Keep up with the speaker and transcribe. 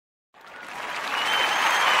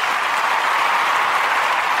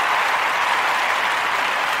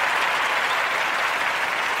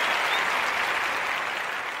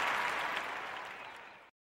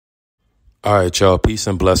All right, y'all. Peace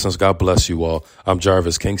and blessings. God bless you all. I'm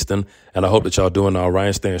Jarvis Kingston, and I hope that y'all doing all right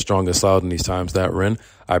and staying strong and solid in these times that we're in.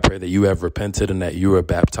 I pray that you have repented and that you are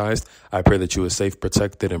baptized. I pray that you are safe,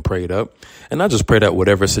 protected, and prayed up. And I just pray that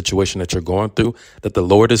whatever situation that you're going through, that the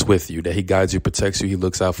Lord is with you, that he guides you, protects you, he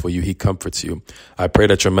looks out for you, he comforts you. I pray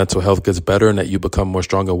that your mental health gets better and that you become more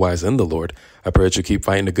strong and wise in the Lord. I pray that you keep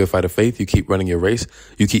fighting the good fight of faith. You keep running your race.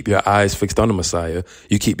 You keep your eyes fixed on the Messiah.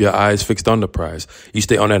 You keep your eyes fixed on the prize. You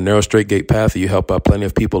stay on that narrow, straight gate path, and you help out plenty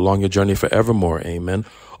of people along your journey forevermore. Amen.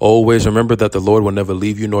 Always remember that the Lord will never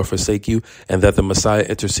leave you nor forsake you, and that the Messiah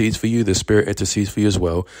intercedes for you. The Spirit intercedes for you as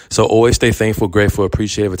well. So always stay thankful, grateful,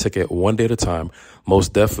 appreciative, and take it one day at a time.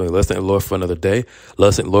 Most definitely. Let's thank the Lord for another day.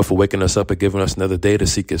 Let's thank the Lord for waking us up and giving us another day to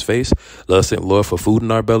seek his face. Let's thank the Lord for food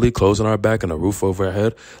in our belly, clothes on our back, and a roof over our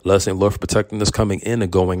head. Let's thank the Lord for protecting us coming in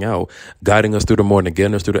and going out, guiding us through the morning,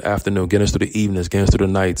 getting us through the afternoon, getting us through the evenings, getting us through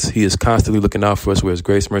the nights. He is constantly looking out for us with his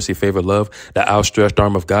grace, mercy, favor, love, the outstretched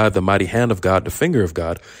arm of God, the mighty hand of God, the finger of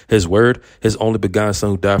God, his word, his only begotten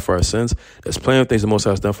son who died for our sins. There's plenty of things the Most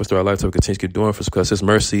High has done for us through our lifetime. We continue to keep doing for us because his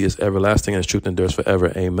mercy is everlasting and his truth endures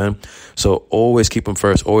forever. Amen. So always keep him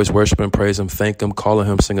first. Always worship him, praise him, thank him, call on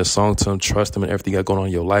him, sing a song to him, trust him in everything you got going on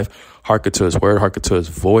in your life. Hearken to his word, hearken to his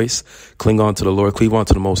voice, cling on to the Lord, cleave on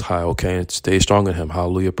to the Most High, okay? And stay strong in him.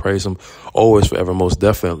 Hallelujah. Praise him always, forever, most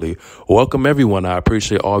definitely. Welcome, everyone. I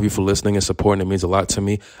appreciate all of you for listening and supporting. It means a lot to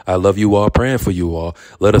me. I love you all, praying for you all.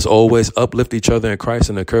 Let us always uplift each other in Christ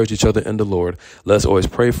and encourage each other in the Lord. Let's always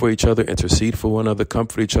pray for each other, intercede for one another,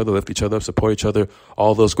 comfort each other, lift each other up, support each other.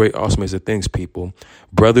 All those great, awesome, amazing things, people.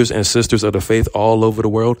 Brothers and sisters of the faith all over the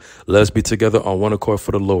world, let's be together on one accord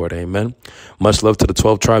for the Lord. Amen. Much love to the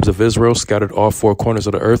 12 tribes of Israel, scattered all four corners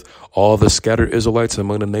of the earth, all the scattered Israelites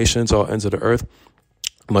among the nations, all ends of the earth.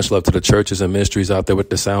 Much love to the churches and ministries out there with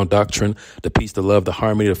the sound doctrine, the peace, the love, the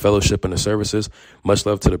harmony, the fellowship, and the services. Much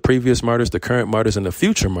love to the previous martyrs, the current martyrs, and the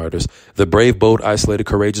future martyrs, the brave, bold, isolated,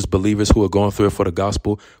 courageous believers who are going through it for the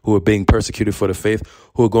gospel, who are being persecuted for the faith,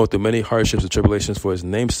 who are going through many hardships and tribulations for his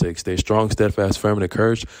name's sake. Stay strong, steadfast, firm, and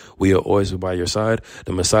encouraged. We are always by your side.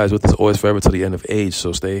 The Messiah is with us always forever to the end of age.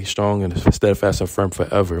 So stay strong and steadfast and firm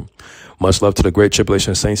forever. Much love to the great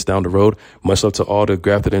tribulation saints down the road. Much love to all the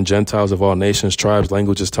grafted in Gentiles of all nations, tribes,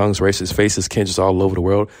 languages, tongues, races, faces, kindreds all over the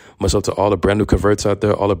world. Much love to all the brand new converts out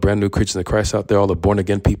there, all the brand new creatures in Christ out there, all the born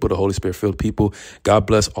again people, the Holy Spirit filled people. God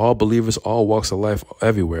bless all believers, all walks of life,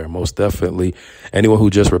 everywhere. Most definitely. Anyone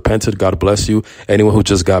who just repented, God bless you. Anyone who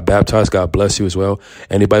just got baptized, God bless you as well.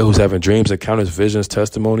 Anybody who's having dreams, encounters, visions,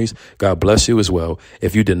 testimonies, God bless you as well.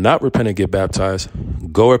 If you did not repent and get baptized,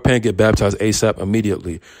 go repent and get baptized ASAP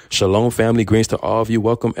immediately. Shalom, family. Greetings to all of you.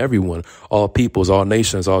 Welcome, everyone. All peoples, all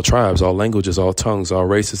nations, all tribes, all languages, all tongues, all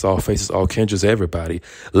races, all faces, all kindreds, everybody.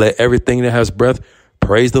 Let everything that has breath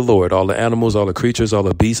praise the Lord. All the animals, all the creatures, all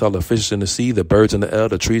the beasts, all the fishes in the sea, the birds in the air,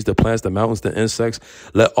 the trees, the plants, the mountains, the insects.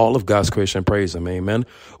 Let all of God's creation praise him. Amen.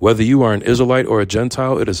 Whether you are an Israelite or a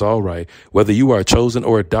Gentile, it is all right. Whether you are chosen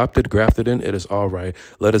or adopted, grafted in, it is all right.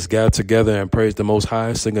 Let us gather together and praise the Most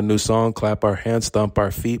High, sing a new song, clap our hands, stomp our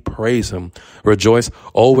feet, praise him. Rejoice,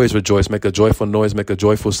 always rejoice. Make a joyful noise, make a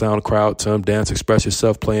joyful sound, crowd, to him, dance, express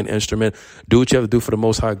yourself, play an instrument. Do what you have to do for the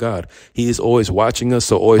Most High God. He is always watching us,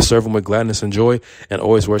 so always serve him with gladness and joy, and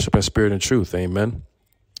always worship in spirit and truth. Amen.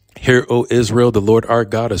 Hear, O Israel, the Lord our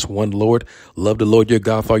God is one Lord. Love the Lord your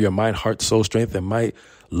God with all your mind, heart, soul, strength, and might.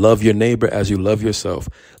 Love your neighbor as you love yourself.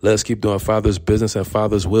 Let us keep doing Father's business and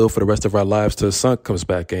Father's will for the rest of our lives till the sun comes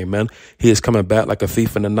back. Amen. He is coming back like a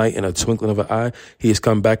thief in the night in a twinkling of an eye. He is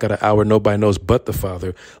coming back at an hour nobody knows but the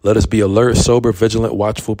Father. Let us be alert, sober, vigilant,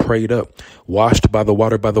 watchful, prayed up, washed by the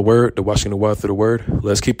water, by the word, the washing the water through the word.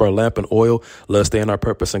 Let us keep our lamp in oil. Let us stay in our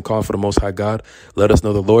purpose and call for the Most High God. Let us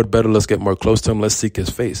know the Lord better. Let's get more close to him. Let's seek his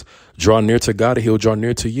face. Draw near to God and he'll draw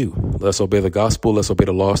near to you. Let's obey the gospel. Let's obey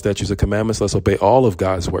the law, statutes, and commandments. Let's obey all of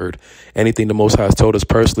God's word. Anything the Most High has told us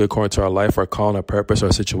personally, according to our life, our calling, our purpose,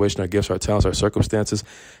 our situation, our gifts, our talents, our circumstances,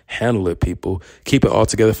 handle it, people. Keep it all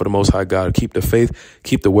together for the Most High God. Keep the faith,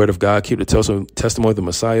 keep the word of God, keep the testimony of the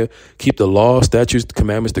Messiah, keep the law, statutes,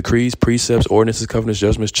 commandments, decrees, precepts, ordinances, covenants,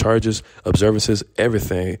 judgments, charges, observances,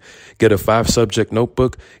 everything. Get a 5-subject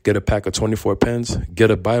notebook, get a pack of 24 pens,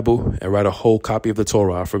 get a Bible, and write a whole copy of the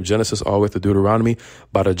Torah from Genesis all the way to Deuteronomy,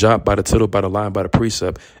 by the jot, by the tittle, by the line, by the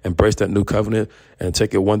precept. Embrace that new covenant and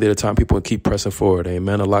take it one day at a time, people, and keep pressing forward.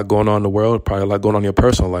 Amen. A lot going on in the world, probably a lot going on in your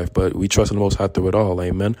personal life, but we trust in the Most High through it all.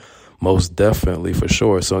 Amen. Most definitely, for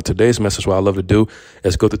sure. So in today's message, what I love to do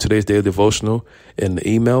is go through today's daily devotional in the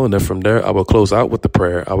email. And then from there, I will close out with the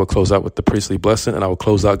prayer. I will close out with the priestly blessing. And I will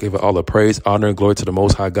close out, give it all the praise, honor, and glory to the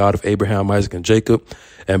Most High God of Abraham, Isaac, and Jacob.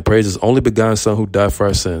 And praise his only begotten son who died for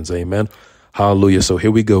our sins. Amen. Hallelujah. So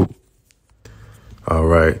here we go. All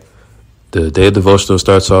right. The daily devotional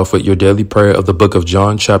starts off with your daily prayer of the book of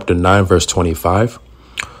John, chapter 9, verse 25.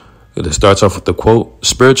 It starts off with the quote,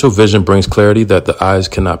 "Spiritual vision brings clarity that the eyes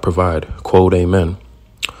cannot provide." Quote, amen.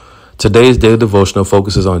 Today's daily devotional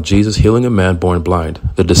focuses on Jesus healing a man born blind.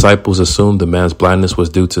 The disciples assumed the man's blindness was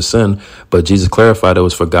due to sin, but Jesus clarified it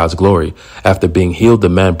was for God's glory. After being healed, the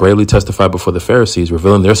man bravely testified before the Pharisees,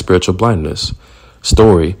 revealing their spiritual blindness.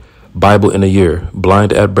 Story, Bible in a year,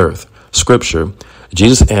 blind at birth. Scripture,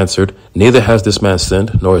 Jesus answered, "Neither has this man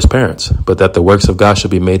sinned, nor his parents, but that the works of God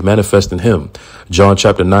should be made manifest in him." John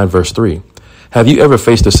chapter 9, verse 3. Have you ever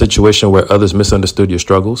faced a situation where others misunderstood your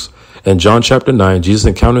struggles? In John chapter 9, Jesus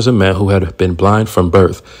encounters a man who had been blind from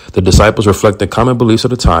birth. The disciples, reflecting common beliefs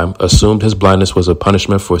of the time, assumed his blindness was a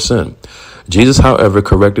punishment for sin. Jesus, however,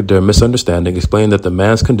 corrected their misunderstanding, explaining that the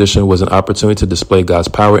man's condition was an opportunity to display God's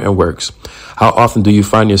power and works. How often do you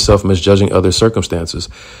find yourself misjudging other circumstances?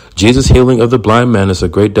 Jesus' healing of the blind man is a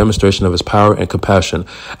great demonstration of his power and compassion.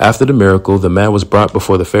 After the miracle, the man was brought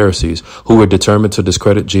before the Pharisees, who were determined to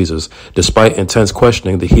discredit Jesus. Despite intense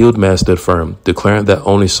questioning, the healed man stood firm, declaring that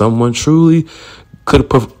only someone truly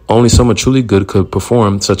good could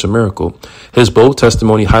perform such a miracle. His bold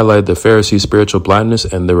testimony highlighted the Pharisees' spiritual blindness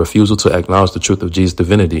and their refusal to acknowledge the truth of Jesus'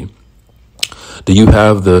 divinity. Do you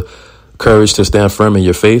have the courage to stand firm in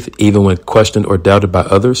your faith, even when questioned or doubted by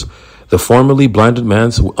others? The formerly blinded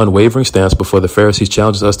man's unwavering stance before the Pharisees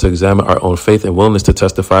challenges us to examine our own faith and willingness to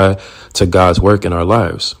testify to God's work in our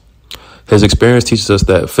lives. His experience teaches us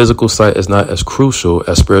that physical sight is not as crucial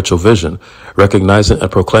as spiritual vision. Recognizing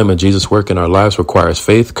and proclaiming Jesus' work in our lives requires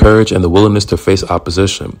faith, courage, and the willingness to face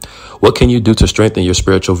opposition. What can you do to strengthen your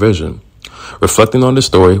spiritual vision? Reflecting on this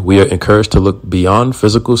story, we are encouraged to look beyond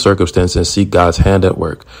physical circumstance and see God's hand at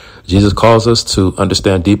work. Jesus calls us to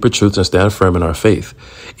understand deeper truths and stand firm in our faith.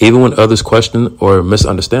 Even when others question or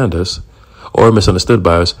misunderstand us, or misunderstood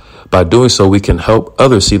by us, by doing so, we can help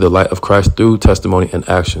others see the light of Christ through testimony and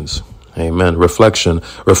actions. Amen. Reflection.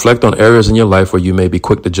 Reflect on areas in your life where you may be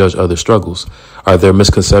quick to judge other struggles. Are there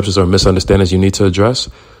misconceptions or misunderstandings you need to address?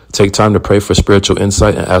 Take time to pray for spiritual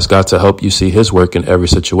insight and ask God to help you see his work in every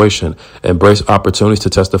situation. Embrace opportunities to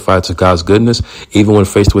testify to God's goodness, even when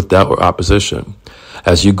faced with doubt or opposition.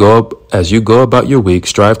 As you go about your week,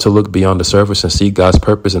 strive to look beyond the surface and see God's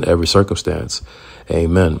purpose in every circumstance.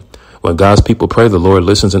 Amen. When God's people pray, the Lord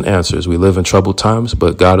listens and answers. We live in troubled times,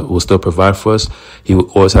 but God will still provide for us. He will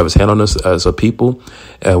always have his hand on us as a people,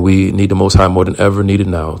 and we need the Most High more than ever needed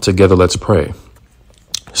now. Together, let's pray.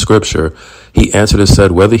 Scripture, he answered and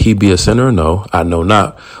said, "Whether he be a sinner or no, I know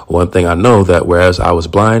not. One thing I know, that whereas I was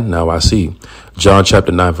blind, now I see." John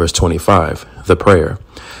chapter 9, verse 25, the prayer.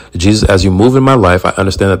 Jesus, as you move in my life, I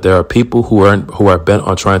understand that there are people who are bent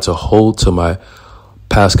on trying to hold to my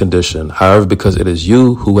past condition. However, because it is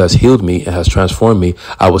you who has healed me and has transformed me,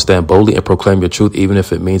 I will stand boldly and proclaim your truth, even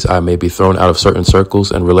if it means I may be thrown out of certain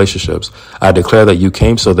circles and relationships. I declare that you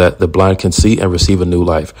came so that the blind can see and receive a new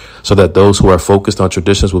life, so that those who are focused on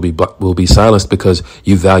traditions will be silenced because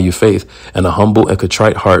you value faith and a humble and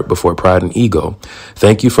contrite heart before pride and ego.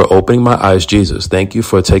 Thank you for opening my eyes, Jesus. Thank you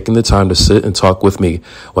for taking the time to sit and talk with me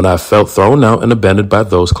when I felt thrown out and abandoned by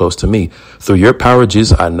those close to me. Through your power,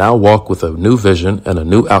 Jesus, I now walk with a new vision and a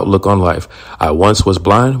new outlook on life. I once was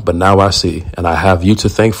blind, but now I see, and I have you to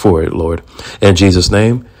thank for it, Lord. In Jesus'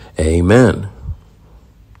 name, amen.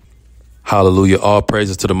 Hallelujah. All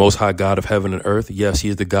praises to the Most High God of heaven and earth. Yes, he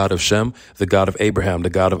is the God of Shem, the God of Abraham, the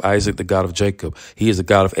God of Isaac, the God of Jacob. He is the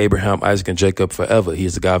God of Abraham, Isaac, and Jacob forever. He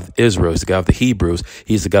is the God of Israel. He's the God of the Hebrews.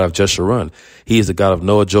 He is the God of Jeshurun. He is the God of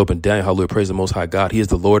Noah, Job, and Daniel. Hallelujah. Praise the Most High God. He is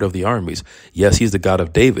the Lord of the armies. Yes, he's the God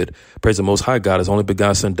of David. Praise the Most High God. His only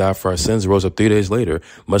begotten Son died for our sins, rose up 3 days later.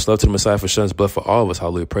 Much love to the Messiah for shedding his blood for all of us.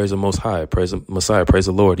 Hallelujah. Praise the Most High. Praise the Messiah. Praise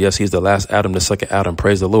the Lord. Yes, he's the last Adam, the second Adam.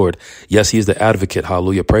 Praise the Lord. Yes, he is the advocate.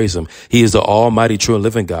 Hallelujah. Praise him. He is the almighty, true and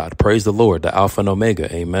living God. Praise the Lord, the Alpha and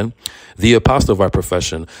Omega. Amen. The apostle of our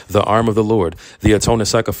profession, the arm of the Lord, the atoning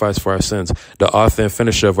sacrifice for our sins, the author and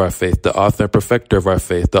finisher of our faith, the author and perfecter of our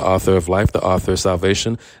faith, the author of life, the author of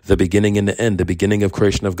salvation, the beginning and the end, the beginning of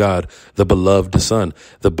creation of God, the beloved Son,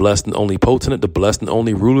 the blessed and only potent, the blessed and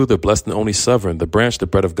only ruler, the blessed and only sovereign, the branch, the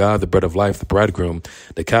bread of God, the bread of life, the bridegroom,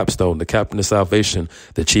 the capstone, the captain of salvation,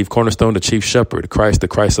 the chief cornerstone, the chief shepherd, Christ, the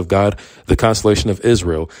Christ of God, the consolation of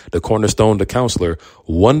Israel, the cornerstone, the counselor,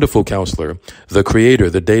 wonderful counselor, the creator,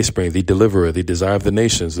 the dayspring, the deliverer, the desire of the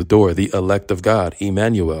nations, the door, the elect of God,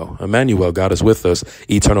 Emmanuel. Emmanuel, God is with us,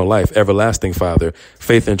 eternal life, everlasting Father,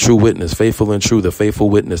 faith and true witness, faithful and true, the faithful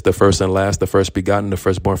witness, the first and last, the first begotten, the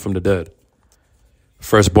firstborn from the dead.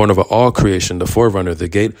 Firstborn over all creation, the forerunner, the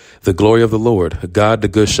gate, the glory of the Lord, God, the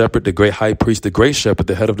good shepherd, the great high priest, the great shepherd,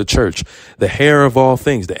 the head of the church, the hair of all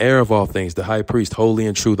things, the heir of all things, the high priest, holy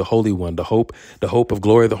and true, the holy one, the hope of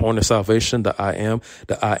glory, the horn of salvation, the I am,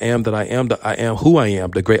 that I am, the I am who I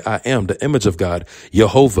am, the great I am, the image of God,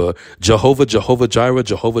 Jehovah, Jehovah Jireh,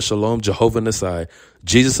 Jehovah Shalom, Jehovah Nisai,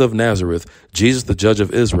 Jesus of Nazareth, Jesus, the judge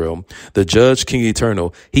of Israel, the judge, King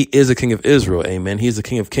eternal. He is the King of Israel. Amen. He's the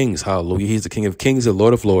King of kings. Hallelujah. He's the King of kings and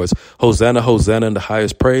Lord of lords. Hosanna, Hosanna in the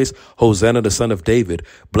highest praise. Hosanna, the son of David.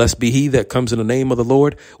 Blessed be he that comes in the name of the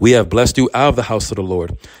Lord. We have blessed you out of the house of the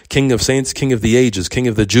Lord. King of saints, King of the ages, King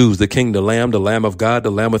of the Jews, the King, the Lamb of God, the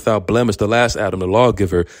Lamb without blemish, the last Adam, the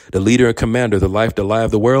lawgiver, the leader and commander, the life, the lie of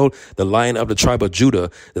the world, the Lion of the tribe of Judah,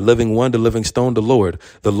 the living one, the living stone, the Lord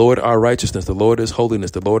our righteousness, the Lord is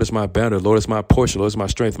holiness, the Lord is my banner, the Lord is my portion, the Lord is my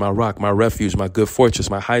strength, my rock, my refuge, my good fortress,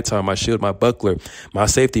 my high tower, my shield, my buckler, my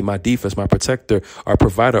safety, my defense, my protector, our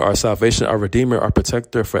provider, our salvation, our redeemer, our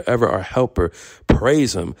protector, forever, our helper.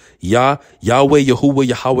 Praise him. Yahweh, Yahuwah,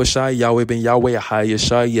 Yahweh Shai, Yahweh ben Yahweh, Ahai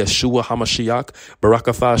Yeshai, Yeshua HaMashiach,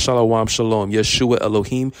 Barakatha, Shalom, Shalom, Yeshua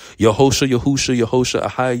Elohim, Yehosha,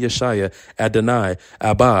 Ahai Yeshaya, Adonai,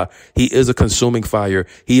 Abba. He is a consuming fire.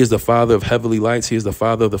 He is the Father of heavenly lights. He is the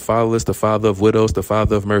Father of the fatherless, the Father of widows, the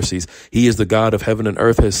Father of mercies. He is the God of heaven and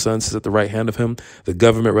earth. His son sits at the right hand of him. The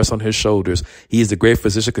government rests on his shoulders. He is the great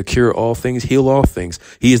physician, could cure all things, heal all things.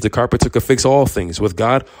 He is the carpenter, could fix all things. With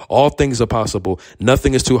God, all things are possible.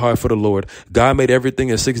 Nothing is too hard for the Lord. God made everything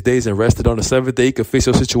in 6 days and rested on the seventh day. He could fix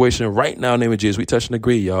your situation right now in the name of Jesus. We touch and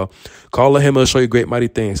agree, y'all. Call on him. He'll show you great mighty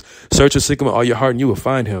things. Search and seek him with all your heart and you will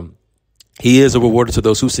find him. He is a rewarder to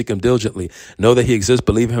those who seek him diligently. Know that he exists,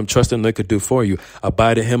 believe in him, trust him, that could do for you.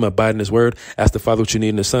 Abide in him, abide in his word. Ask the Father what you need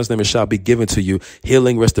in the Son's name, it shall be given to you.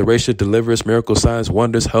 Healing, restoration, deliverance, miracles, signs,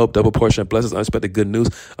 wonders, help, double portion, blessings, unexpected good news,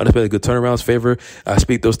 unexpected good turnarounds, favor. I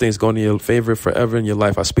speak those things going in your favor forever in your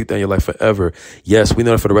life. I speak that in your life forever. Yes, we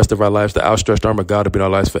know that for the rest of our lives, the outstretched arm of God will be in our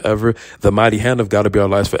lives forever. The mighty hand of God will be in our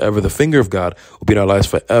lives forever. The finger of God will be in our lives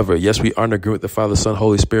forever. Yes, we are in agreement with the Father, Son,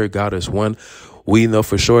 Holy Spirit. God is one. We know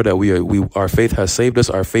for sure that our faith has saved us.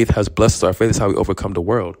 Our faith has blessed us. Our faith is how we overcome the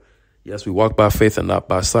world. Yes, we walk by faith and not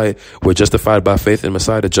by sight. We're justified by faith in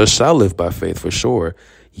Messiah. The just shall live by faith for sure.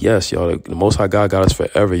 Yes, y'all, the Most High God got us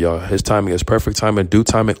forever, y'all. His timing is perfect timing, due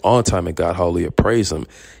timing, on timing, God. Hallelujah. Praise him.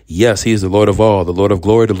 Yes, he is the Lord of all, the Lord of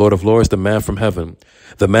glory, the Lord of lords, the man from heaven,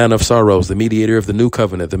 the man of sorrows, the mediator of the new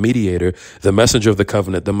covenant, the mediator, the messenger of the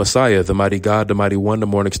covenant, the Messiah, the mighty God, the mighty one, the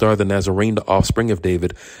morning star, the Nazarene, the offspring of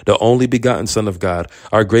David, the only begotten Son of God,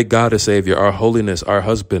 our great God and Savior, our holiness, our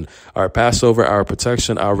husband, our Passover, our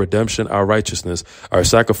protection, our redemption, our righteousness, our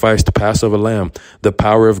sacrifice, the Passover lamb, the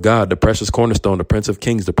power of God, the precious cornerstone, the Prince of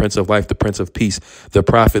Kings, the Prince of Life, the Prince of Peace, the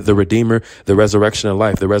prophet, the Redeemer, the resurrection and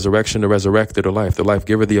life, the resurrection, the resurrected, the life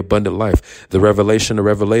giver, the abundant life, the revelation, the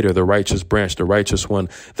revelator, the righteous branch, the righteous one,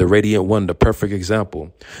 the radiant one, the perfect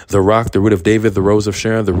example, the rock, the root of David, the rose of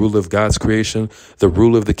Sharon, the ruler of God's creation, the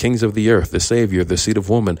ruler of the kings of the earth, the Savior, the seed of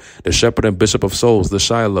woman, the shepherd and bishop of souls, the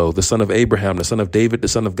Shiloh, the son of Abraham, the son of David, the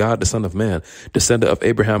son of God, the son of man, descendant of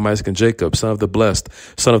Abraham, Isaac, and Jacob, son of the blessed,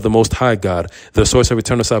 son of the most high God, the source of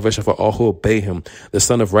eternal salvation for all who obey him, the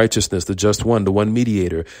son of righteousness, the just one, the one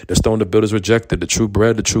mediator, the stone the builders rejected, the true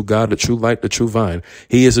bread, the true God, the true light, the true vine.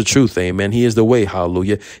 He is the truth, amen. He is the way,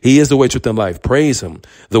 hallelujah. He is the way, truth, and life. Praise him.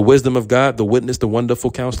 The wisdom of God, the witness, the wonderful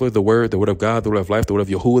counselor, the word of God, the word of life, the word of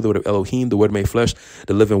Yahuwah, the word of Elohim, the word made flesh,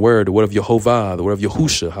 the living word, the word of Jehovah, the word of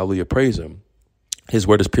Yahusha, hallelujah. Praise him. His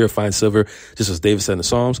word is purifying silver, just as David said in the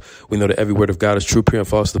Psalms. We know that every word of God is true, pure, and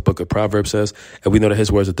false, the book of Proverbs says. And we know that his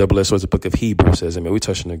word is a double-edged sword, the book of Hebrews says. Amen. We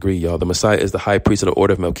touch and agree, y'all. The Messiah is the high priest of the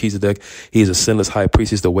order of Melchizedek. He is a sinless high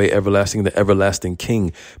priest. He's the way everlasting, the everlasting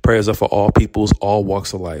king. Prayers are for all peoples, all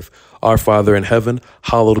walks of life. Our Father in heaven,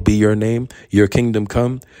 hallowed be your name. Your kingdom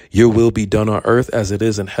come. Your will be done on earth as it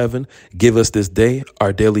is in heaven. Give us this day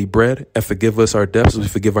our daily bread, and forgive us our debts as we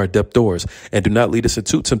forgive our debtors. And do not lead us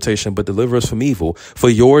into temptation, but deliver us from evil. For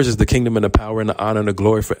yours is the kingdom and the power and the honor and the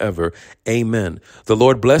glory forever. Amen. The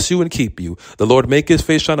Lord bless you and keep you. The Lord make his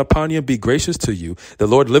face shine upon you and be gracious to you. The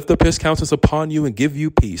Lord lift up his countenance upon you and give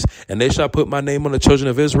you peace. And they shall put my name on the children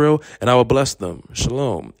of Israel, and I will bless them.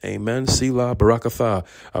 Shalom. Amen. Selah. Barakatha.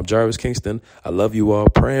 I'm Jarvis Kingston. I love you all.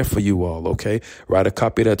 Praying for you all. Okay. Write a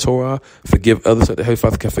copy of that Torah. Forgive others so that the Heavenly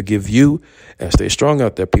Father can forgive you. And stay strong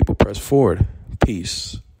out there, people. Press forward.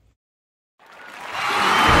 Peace.